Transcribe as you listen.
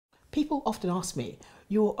People often ask me,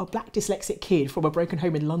 you're a black dyslexic kid from a broken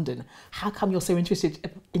home in London, how come you're so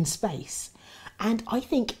interested in space? And I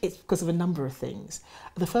think it's because of a number of things.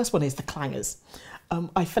 The first one is the Clangers.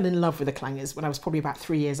 I fell in love with the Clangers when I was probably about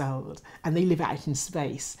 3 years old, and they live out in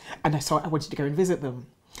space, and I wanted to go and visit them.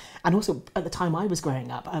 And also, at the time I was growing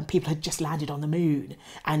up, people had just landed on the moon,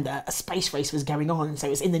 and a space race was going on, so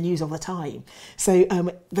it was in the news all the time. So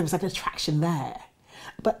there was an attraction there.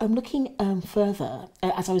 But looking further,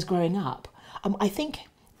 as I was growing up, I think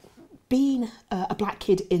being a black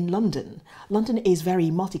kid in London is very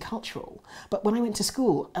multicultural. But when I went to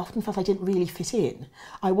school, I often felt I didn't really fit in.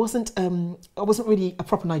 I wasn't really a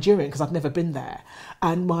proper Nigerian because I'd never been there.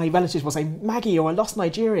 And my relatives would say, Maggie, you're a lost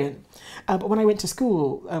Nigerian. But when I went to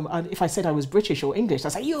school, if I said I was British or English,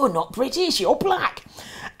 they'd say, you're not British, you're black.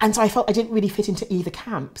 And so I felt I didn't really fit into either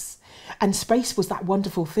camps. And space was that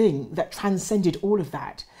wonderful thing that transcended all of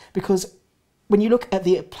that, because when you look at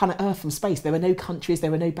the planet Earth from space, there were no countries,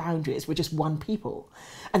 there were no boundaries, we're just one people.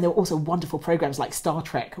 And there were also wonderful programs like Star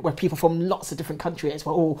Trek, where people from lots of different countries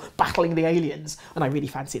were all battling the aliens, and I really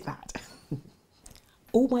fancied that.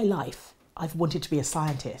 All my life, I've wanted to be a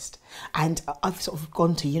scientist, and I've sort of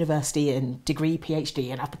gone to university and degree,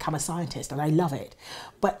 PhD, and I've become a scientist, and I love it.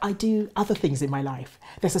 But I do other things in my life.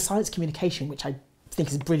 There's a science communication, which I think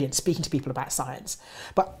is brilliant, speaking to people about science.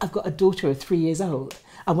 But I've got a daughter of 3 years old,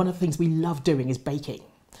 and one of the things we love doing is baking.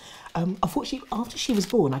 Unfortunately, after she was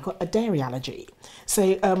born, I got a dairy allergy.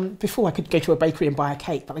 So before I could go to a bakery and buy a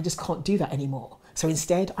cake, but I just can't do that anymore. So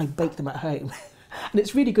instead, I bake them at home. And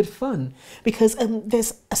it's really good fun because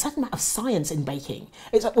there's a certain amount of science in baking.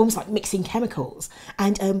 It's almost like mixing chemicals,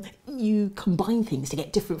 and you combine things to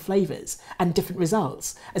get different flavours and different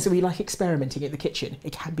results. And so we like experimenting in the kitchen.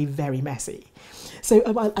 It can be very messy. So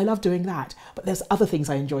I love doing that, but there's other things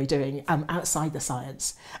I enjoy doing outside the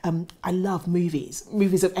science. I love movies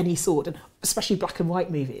of any sort, and especially black and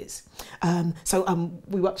white movies.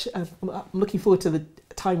 We watch. I'm looking forward to the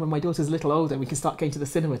time when my daughter's a little older and we can start going to the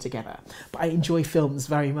cinema together. But I enjoy films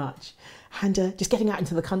very much, and just getting out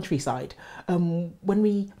into the countryside. When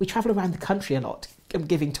we travel around the country a lot,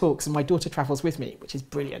 giving talks, and my daughter travels with me, which is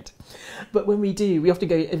brilliant. But when we do, we often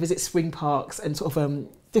go and visit spring parks and sort of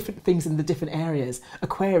different things in the different areas.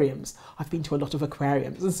 Aquariums. I've been to a lot of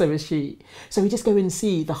aquariums, and so has she. So we just go and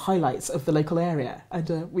see the highlights of the local area,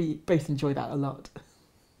 and we both enjoy that a lot.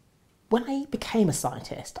 When I became a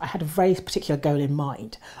scientist, I had a very particular goal in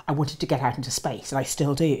mind. I wanted to get out into space, and I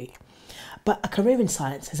still do. But a career in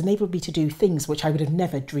science has enabled me to do things which I would have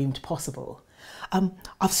never dreamed possible.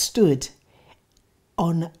 I've stood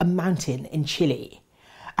on a mountain in Chile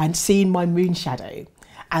and seen my moon shadow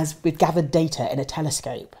as we've gathered data in a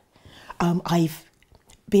telescope. I've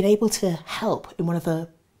been able to help in one of the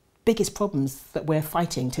biggest problems that we're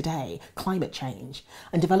fighting today, climate change,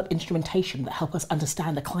 and develop instrumentation that help us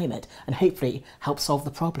understand the climate and hopefully help solve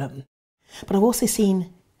the problem. But I've also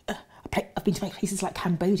seen, I've been to places like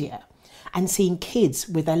Cambodia and seen kids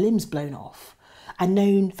with their limbs blown off, and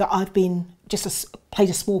known that I've been played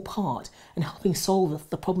a small part in helping solve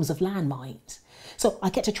the problems of landmines. So I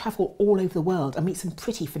get to travel all over the world and meet some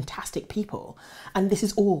pretty fantastic people, and this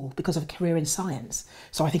is all because of a career in science,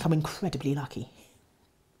 so I think I'm incredibly lucky.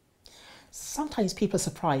 Sometimes people are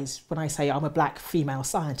surprised when I say I'm a black female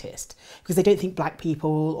scientist, because they don't think black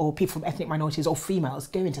people or people from ethnic minorities or females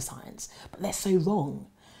go into science, but they're so wrong.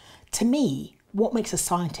 To me, what makes a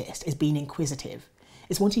scientist is being inquisitive,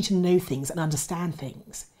 is wanting to know things and understand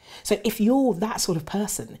things. So if you're that sort of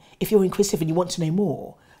person, if you're inquisitive and you want to know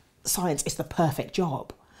more, science is the perfect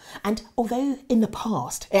job. And although in the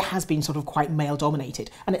past it has been sort of quite male dominated,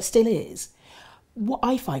 and it still is, what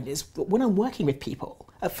I find is that when I'm working with people,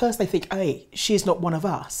 at first they think, hey, she's not one of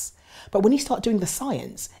us. But when you start doing the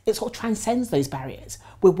science, it sort of transcends those barriers.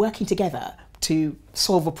 We're working together to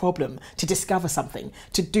solve a problem, to discover something,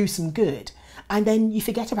 to do some good. And then you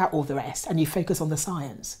forget about all the rest and you focus on the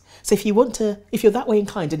science. So if you're that way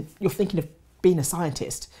inclined and you're thinking of being a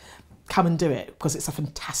scientist, come and do it, because it's a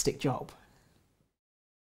fantastic job.